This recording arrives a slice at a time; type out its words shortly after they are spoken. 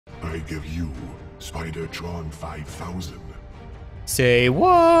I give you Spidertron 5000. Say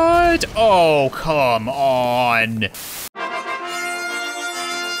what? Oh, come on.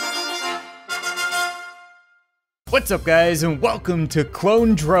 What's up, guys, and welcome to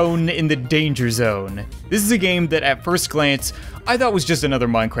Clone Drone in the Danger Zone. This is a game that at first glance, I thought was just another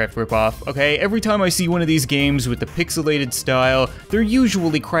Minecraft ripoff, okay? Every time I see one of these games with the pixelated style, they're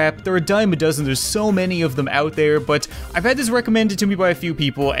usually crap. They're a dime a dozen, there's so many of them out there, but I've had this recommended to me by a few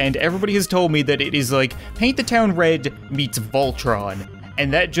people, and everybody has told me that it is like Paint the Town Red meets Voltron.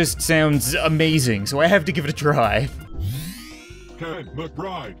 And that just sounds amazing, so I have to give it a try. Ken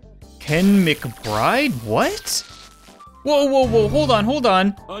McBride. Ken McBride? What? Whoa, whoa, whoa, hold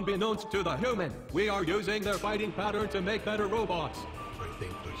on. Unbeknownst to the human, we are using their fighting pattern to make better robots. I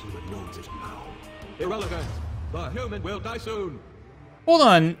think the human knows it now. Irrelevant. The human will die soon. Hold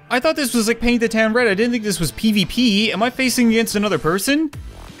on, I thought this was like Paint the Town Red. I didn't think this was PvP. Am I facing against another person?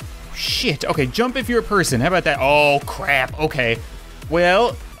 Shit, okay, jump if you're a person. How about that? Oh, crap, okay.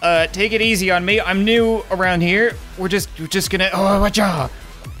 Well, take it easy on me. I'm new around here. We're just gonna, oh, watcha.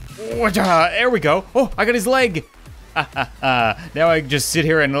 There we go. Oh, I got his leg. Now I can just sit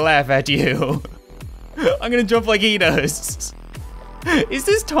here and laugh at you. I'm gonna jump like he does. Is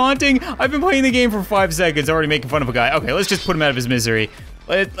this taunting? I've been playing the game for 5 seconds, already making fun of a guy. Okay, let's just put him out of his misery.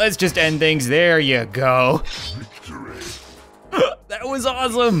 Let's just end things. There you go. That was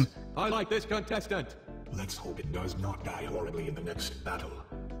awesome. I like this contestant. Let's hope it does not die horribly in the next battle.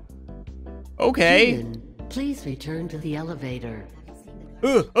 Okay. Human, please return to the elevator.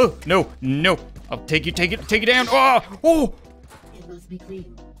 Oh, no. I'll take you down. Oh! It must be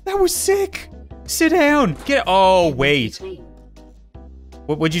clean. That was sick. Sit down. Get, oh, wait.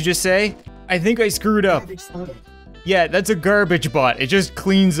 What'd you just say? I think I screwed up. Yeah, that's a garbage bot. It just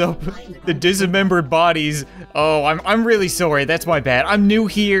cleans up the dismembered bodies. Oh, I'm really sorry. That's my bad. I'm new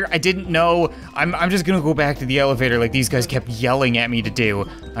here. I didn't know. I'm just gonna go back to the elevator like these guys kept yelling at me to do.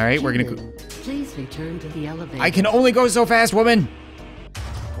 All right, we're gonna go. Please return to the elevator. I can only go so fast, woman.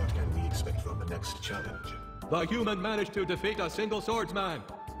 What can we expect from the next challenge? The human managed to defeat a single swordsman.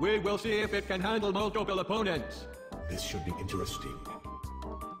 We will see if it can handle multiple opponents. This should be interesting.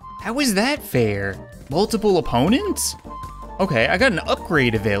 How is that fair? Multiple opponents? Okay, I got an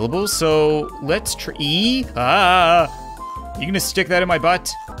upgrade available, so let's you gonna stick that in my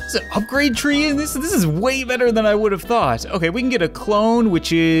butt? There's an upgrade tree in this? This is way better than I would have thought. Okay, we can get a clone,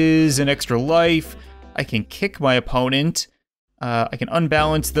 which is an extra life. I can kick my opponent. I can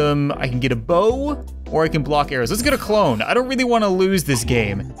unbalance them. I can get a bow, or I can block arrows. Let's get a clone. I don't really want to lose this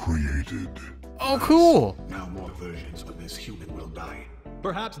game. Created. Oh, cool. Now more versions of this human will die.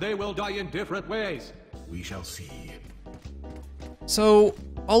 Perhaps they will die in different ways. We shall see. So,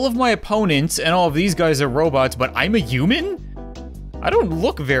 all of my opponents and all of these guys are robots, but I'm a human? I don't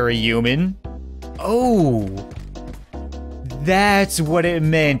look very human. Oh. That's what it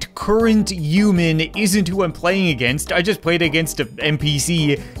meant. Current human isn't who I'm playing against. I just played against an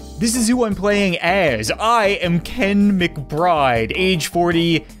NPC. This is who I'm playing as. I am Ken McBride, age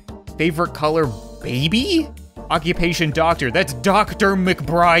 40, favorite color baby? Occupation doctor. That's Dr.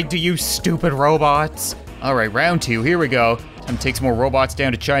 McBride to you stupid robots. All right, round 2, here we go. Time to take some more robots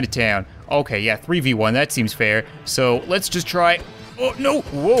down to Chinatown. Okay, yeah, 3v1, that seems fair. So let's just try, oh no,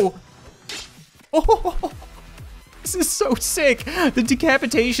 whoa. Oh, this is so sick. The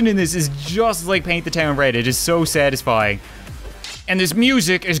decapitation in this is just like Paint the Town Red. It is so satisfying. And this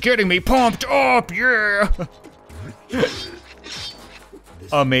music is getting me pumped up, yeah.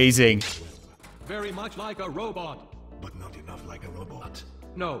 Amazing. Very much like a robot. But not enough like a robot.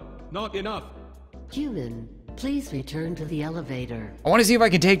 No, not enough. Human, please return to the elevator. I want to see if I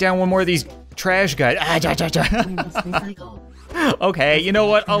can take down one more of these trash guys. You must recycle. Okay, you know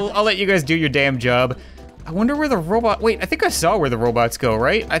what? I'll let you guys do your damn job. I wonder where the robot... Wait, I think I saw where the robots go,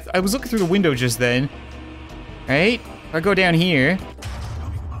 right? I was looking through the window just then. Right? If I go down here...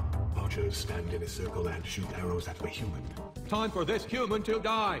 Coming up, archers stand in a circle and shoot arrows at the human. Time for this human to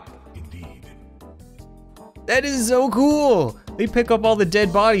die. Indeed. That is so cool! They pick up all the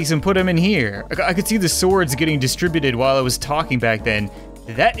dead bodies and put them in here. I could see the swords getting distributed while I was talking back then.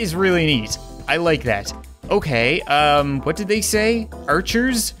 That is really neat. I like that. Okay, what did they say?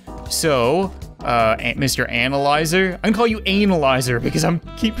 Archers? So, Mr. Analyzer? I'm gonna call you Analyzer because I'm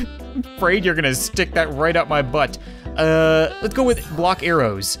afraid you're gonna stick that right up my butt. Let's go with block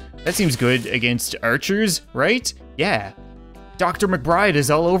arrows. That seems good against archers, right? Yeah. Dr. McBride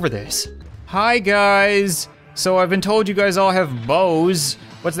is all over this. Hi, guys. So I've been told you guys all have bows.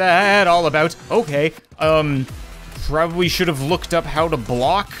 What's that all about? Okay, probably should have looked up how to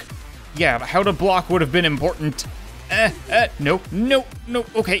block. Yeah, how to block would have been important. No, no, no,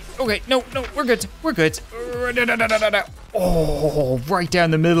 okay, no, we're good. Oh, right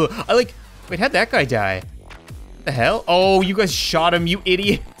down the middle. Wait, how'd that guy die? What the hell? Oh, you guys shot him, you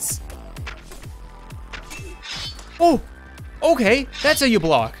idiots. Oh, okay, that's how you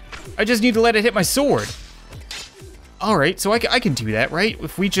block. I just need to let it hit my sword. All right, so I can do that, right? No.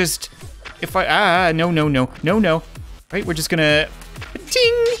 Right, we're just gonna,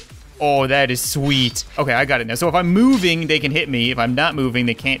 ting. Oh, that is sweet. Okay, I got it now. So if I'm moving, they can hit me. If I'm not moving,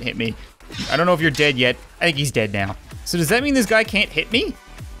 they can't hit me. I don't know if you're dead yet. I think he's dead now. So does that mean this guy can't hit me?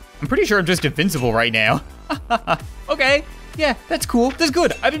 I'm pretty sure I'm just invincible right now. Okay, yeah, that's cool. That's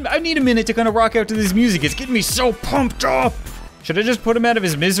good. I need a minute to kind of rock out to this music. It's getting me so pumped up. Should I just put him out of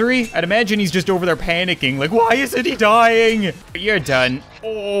his misery? I'd imagine he's just over there panicking, like, why isn't he dying? You're done.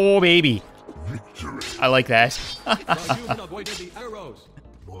 Oh, baby. Victory. I like that. The human avoided the arrows.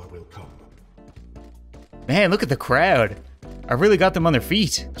 More will come. Man, look at the crowd. I really got them on their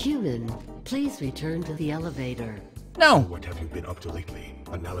feet. Human, please return to the elevator. No. What have you been up to lately?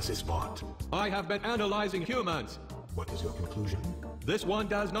 Analysis bot. I have been analyzing humans. What is your conclusion? This one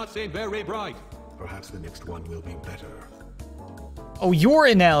does not seem very bright. Perhaps the next one will be better. Oh, your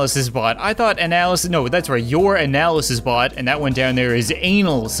analysis bot. I thought analysis, no, that's right, your analysis bot, and that one down there is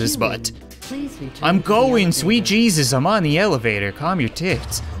analysis bot. Please return I'm to the going, elevator. sweet Jesus, I'm on the elevator. Calm your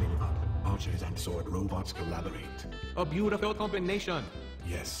tits. Coming up, archers and sword robots collaborate. A beautiful combination.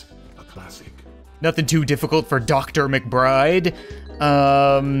 Yes, a classic. Nothing too difficult for Dr. McBride.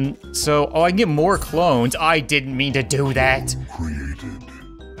 I can get more clones. I didn't mean to do that. Created.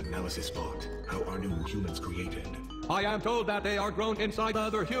 Analysis bot. How are new humans created? I am told that they are grown inside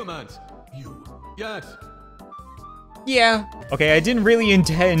other humans. You. Yes. Yeah. Okay, I didn't really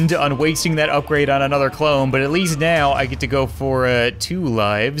intend on wasting that upgrade on another clone, but at least now I get to go for 2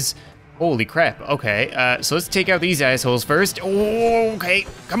 lives. Holy crap. Okay, so let's take out these assholes first. Oh, okay,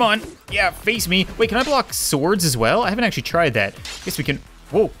 come on. Yeah, face me. Wait, can I block swords as well? I haven't actually tried that. Guess we can.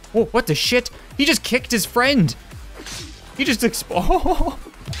 Whoa, what the shit? He just kicked his friend. He just Oh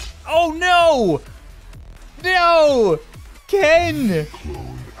no! No! Ken!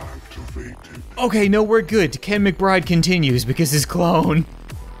 Clone activated. Okay, no, we're good. Ken McBride continues because his clone.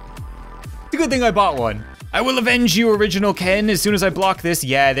 It's a good thing I bought one. I will avenge you, original Ken, as soon as I block this.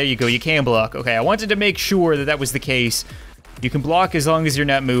 Yeah, there you go, you can block. Okay, I wanted to make sure that that was the case. You can block as long as you're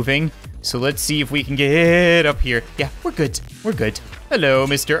not moving. So let's see if we can get up here. Yeah, we're good, we're good. Hello,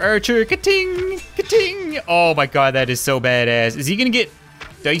 Mr. Archer, ka-ting, ka-ting. Oh my God, that is so badass. Is he gonna get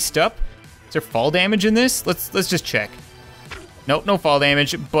diced up? Is there fall damage in this? Let's just check. Nope, no fall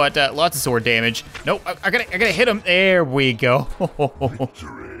damage, but lots of sword damage. Nope, I gotta hit him. There we go.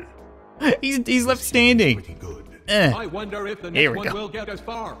 Victory. He's left standing. Pretty good. I wonder if the Here next we one go. will get as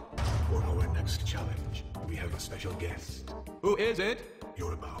far. For our next challenge, we have a special guest. Who is it?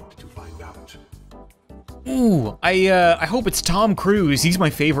 You're about to find out. Ooh, I hope it's Tom Cruise. He's my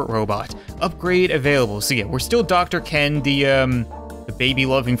favorite robot. Upgrade available. So yeah, we're still Dr. Ken, the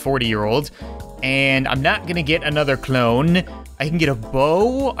baby-loving 40-year-old, and I'm not gonna get another clone. I can get a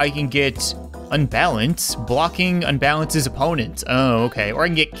bow. I can get unbalance. Blocking unbalances opponents. Oh, okay. Or I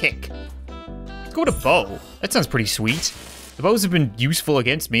can get kick. Let's go to bow. That sounds pretty sweet. The bows have been useful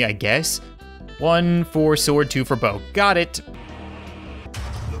against me, I guess. 1 for sword, 2 for bow. Got it.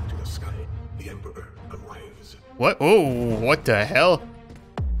 Look to the sky. The Emperor arrives. What? Oh, what the hell?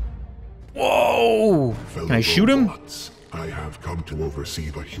 Whoa! Can I shoot him? Robots, I have come to oversee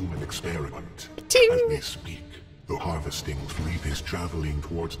the human experiment. Ting! As we speak, the harvesting fleet is traveling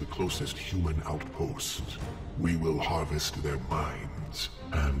towards the closest human outpost. We will harvest their minds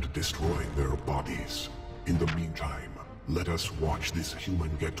and destroy their bodies. In the meantime, let us watch this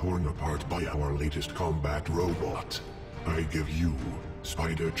human get torn apart by our latest combat robot. I give you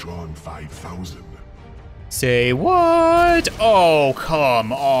Spidertron 5000. Say what? Oh,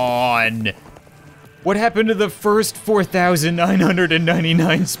 come on. What happened to the first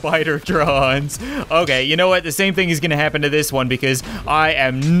 4,999 Spidertrons? Okay, you know what? The same thing is gonna happen to this one because I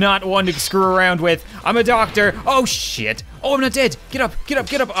am not one to screw around with. I'm a doctor. Oh, shit. Oh, I'm not dead. Get up, get up,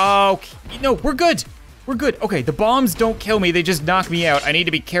 get up. Oh, no, we're good. We're good. Okay, the bombs don't kill me. They just knock me out. I need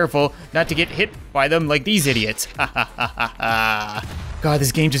to be careful not to get hit by them like these idiots. Ha ha ha ha ha. God,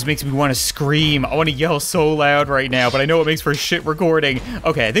 this game just makes me want to scream. I want to yell so loud right now, but I know it makes for shit recording.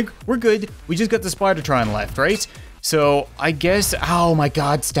 Okay, I think we're good. We just got the Spidertron left, right? So I guess, oh my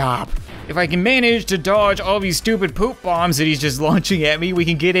God, stop. If I can manage to dodge all these stupid poop bombs that he's just launching at me, we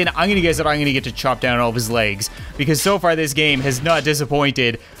can get in. I'm gonna guess that I'm gonna get to chop down all of his legs because so far this game has not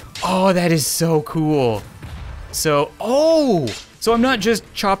disappointed. Oh, that is so cool. So, oh, So I'm not just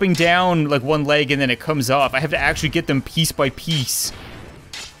chopping down like one leg and then it comes off. I have to actually get them piece by piece.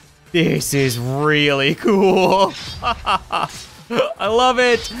 This is really cool. I love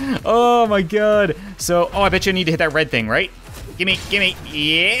it. Oh my god. So, oh, I bet you I need to hit that red thing, right? Gimme, gimme,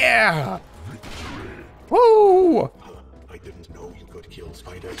 yeah! Woo! I didn't know you could kill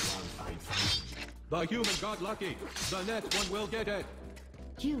Spider-Tron 5000. The human got lucky. The next one will get it.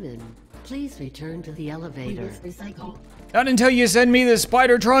 Human, please return to the elevator. Not until you send me the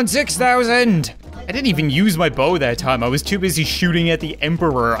Spider-Tron 6000! I didn't even use my bow that time. I was too busy shooting at the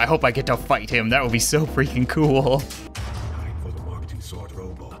Emperor. I hope I get to fight him. That would be so freaking cool. Time for the Mark II sword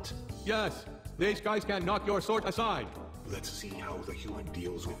robot. Yes, these guys can knock your sword aside. Let's see how the human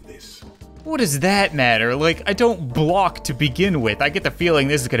deals with this. What does that matter? Like, I don't block to begin with. I get the feeling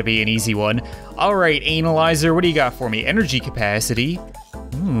this is gonna be an easy one. All right, Analyzer, what do you got for me? Energy capacity.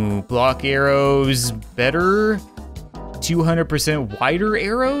 Ooh, block arrows better. 200% wider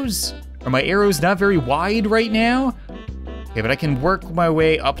arrows? Are my arrows not very wide right now? Okay, but I can work my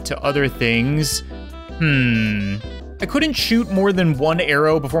way up to other things. I couldn't shoot more than one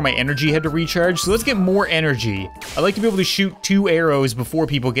arrow before my energy had to recharge, so let's get more energy. I like to be able to shoot 2 arrows before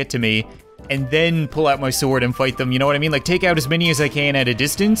people get to me, and then pull out my sword and fight them, you know what I mean? Like, take out as many as I can at a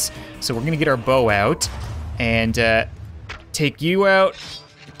distance. So we're gonna get our bow out, and take you out,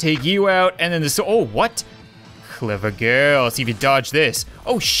 and then oh, what? Clever girl, let's see if you dodge this.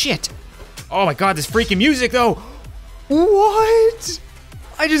 Oh, shit. Oh my god, this freaking music, though. What?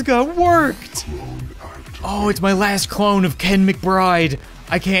 I just got worked. Oh, it's my last clone of Ken McBride.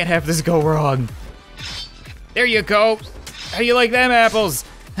 I can't have this go wrong. There you go. How do you like them apples?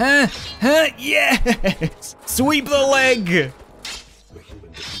 Huh? Huh? Yes! Sweep the leg! The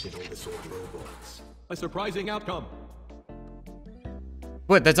human defeated all the sword robots. A surprising outcome.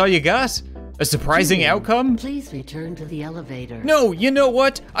 What, that's all you got? A surprising outcome? Please return to the elevator. No, you know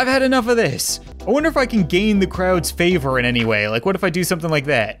what? I've had enough of this. I wonder if I can gain the crowd's favor in any way. Like, what if I do something like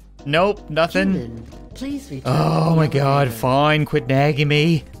that? Nope, nothing. Human, please return Oh to the my god, elevator. fine, quit nagging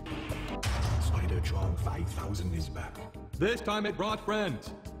me. Spider-Tron 5000 is back. This time it brought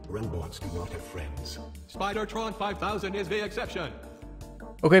friends. Robots do not have friends. Spider-Tron 5000 is the exception.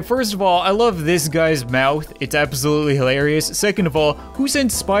 Okay, first of all, I love this guy's mouth. It's absolutely hilarious. Second of all, who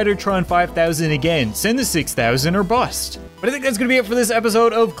sent Spider-Tron 5000 again? Send the 6000 or bust. But I think that's gonna be it for this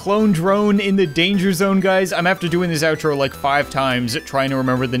episode of Clone Drone in the Danger Zone, guys. I'm after doing this outro like 5 times, trying to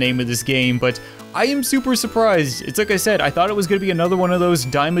remember the name of this game, but I am super surprised. It's like I said, I thought it was gonna be another one of those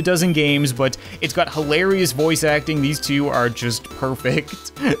dime a dozen games, but it's got hilarious voice acting. These two are just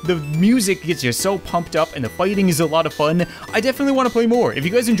perfect. The music gets you so pumped up and the fighting is a lot of fun. I definitely want to play more. If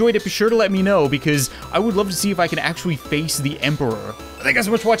you guys enjoyed it, be sure to let me know because I would love to see if I can actually face the Emperor. Thank you guys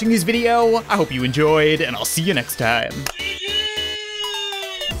so much for watching this video. I hope you enjoyed and I'll see you next time.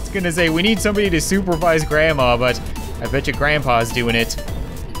 I was gonna say, we need somebody to supervise Grandma, but I bet you Grandpa's doing it.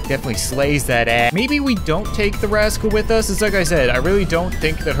 Definitely slays that ass. Maybe we don't take the rascal with us. It's like I said, I really don't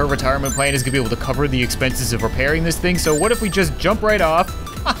think that her retirement plan is gonna be able to cover the expenses of repairing this thing, so what if we just jump right off?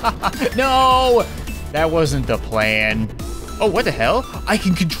 No! That wasn't the plan. Oh, what the hell? I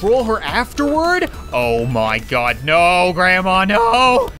can control her afterward? Oh my god, no, Grandma, no!